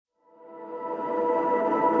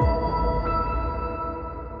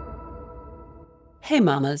Hey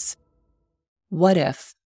mamas, what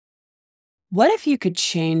if? What if you could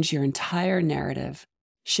change your entire narrative,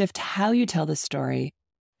 shift how you tell the story,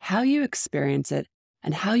 how you experience it,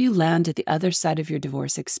 and how you land at the other side of your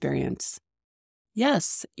divorce experience?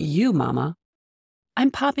 Yes, you, mama. I'm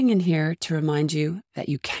popping in here to remind you that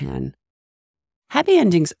you can. Happy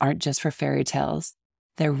endings aren't just for fairy tales.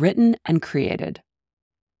 They're written and created.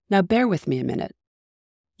 Now bear with me a minute.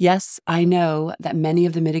 Yes, I know that many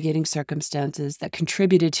of the mitigating circumstances that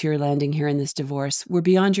contributed to your landing here in this divorce were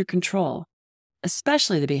beyond your control,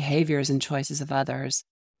 especially the behaviors and choices of others.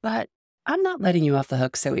 But I'm not letting you off the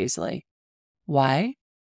hook so easily. Why?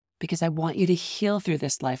 Because I want you to heal through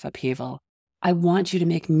this life upheaval. I want you to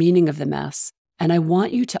make meaning of the mess. And I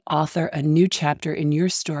want you to author a new chapter in your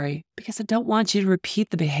story because I don't want you to repeat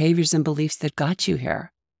the behaviors and beliefs that got you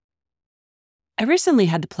here. I recently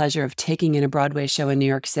had the pleasure of taking in a Broadway show in New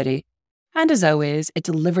York City, and as always, it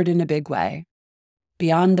delivered in a big way.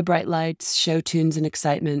 Beyond the bright lights, show tunes, and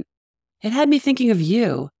excitement, it had me thinking of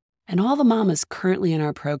you and all the mamas currently in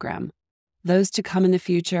our program, those to come in the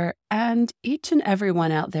future, and each and every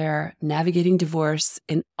one out there navigating divorce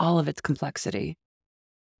in all of its complexity.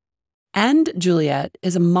 And Juliet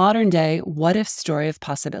is a modern-day what-if story of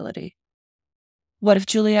possibility. What if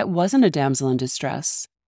Juliet wasn't a damsel in distress?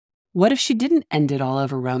 What if she didn't end it all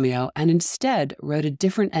over Romeo and instead wrote a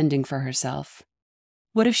different ending for herself?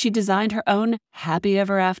 What if she designed her own happy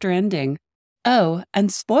ever after ending? Oh,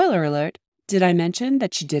 and spoiler alert, did I mention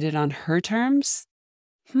that she did it on her terms?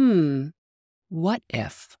 What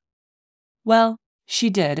if? Well, she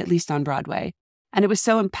did, at least on Broadway, and it was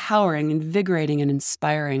so empowering, invigorating, and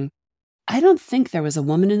inspiring. I don't think there was a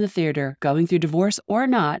woman in the theater, going through divorce or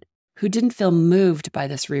not, who didn't feel moved by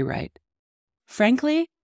this rewrite. Frankly,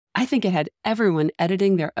 I think it had everyone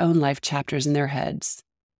editing their own life chapters in their heads.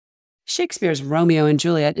 Shakespeare's Romeo and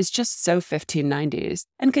Juliet is just so 1590s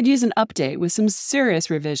and could use an update with some serious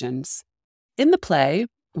revisions. In the play,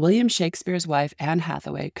 William Shakespeare's wife, Anne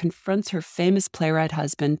Hathaway, confronts her famous playwright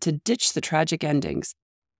husband to ditch the tragic endings.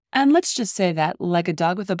 And let's just say that, like a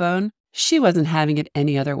dog with a bone, she wasn't having it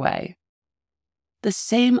any other way. The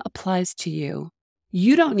same applies to you.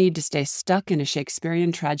 You don't need to stay stuck in a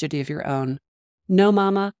Shakespearean tragedy of your own. No,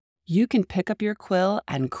 mama, you can pick up your quill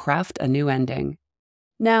and craft a new ending.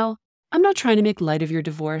 Now, I'm not trying to make light of your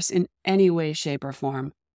divorce in any way, shape, or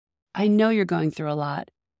form. I know you're going through a lot,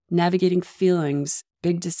 navigating feelings,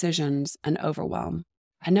 big decisions, and overwhelm.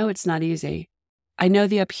 I know it's not easy. I know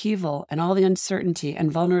the upheaval and all the uncertainty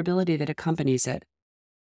and vulnerability that accompanies it.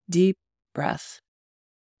 Deep breath.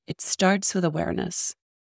 It starts with awareness.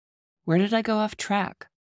 Where did I go off track?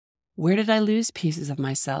 Where did I lose pieces of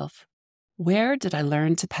myself? Where did I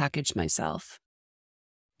learn to package myself?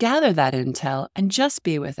 Gather that intel and just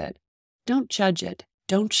be with it. Don't judge it.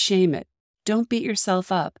 Don't shame it. Don't beat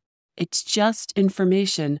yourself up. It's just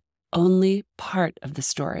information, only part of the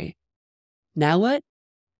story. Now what?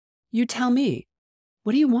 You tell me.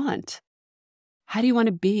 What do you want? How do you want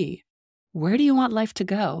to be? Where do you want life to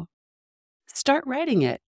go? Start writing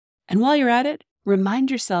it. And while you're at it, remind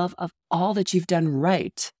yourself of all that you've done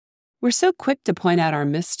right. We're so quick to point out our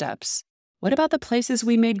missteps. What about the places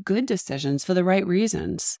we made good decisions for the right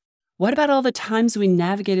reasons? What about all the times we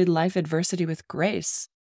navigated life adversity with grace?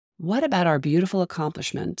 What about our beautiful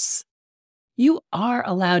accomplishments? You are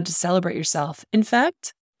allowed to celebrate yourself. In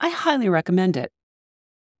fact, I highly recommend it.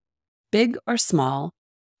 Big or small,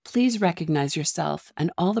 please recognize yourself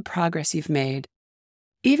and all the progress you've made.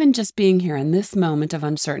 Even just being here in this moment of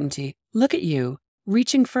uncertainty, look at you,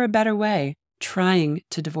 reaching for a better way, trying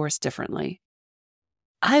to divorce differently.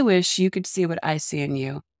 I wish you could see what I see in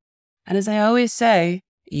you. And as I always say,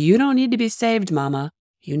 you don't need to be saved, mama.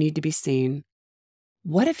 You need to be seen.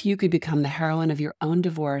 What if you could become the heroine of your own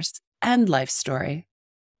divorce and life story?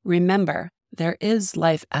 Remember, there is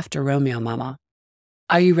life after Romeo, mama.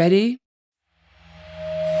 Are you ready?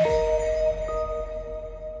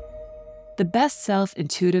 The Best Self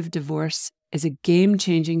Intuitive Divorce is a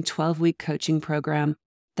game-changing 12-week coaching program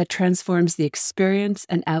that transforms the experience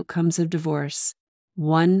and outcomes of divorce,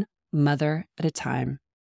 one mother at a time.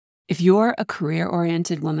 If you're a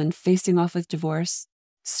career-oriented woman facing off with divorce,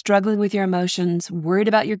 struggling with your emotions, worried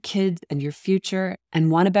about your kids and your future, and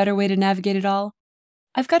want a better way to navigate it all,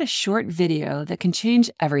 I've got a short video that can change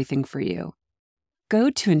everything for you. Go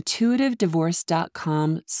to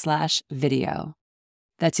intuitivedivorce.com/video.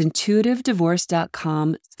 That's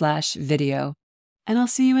intuitivedivorce.com/video, and I'll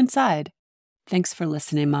see you inside. Thanks for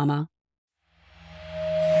listening, mama.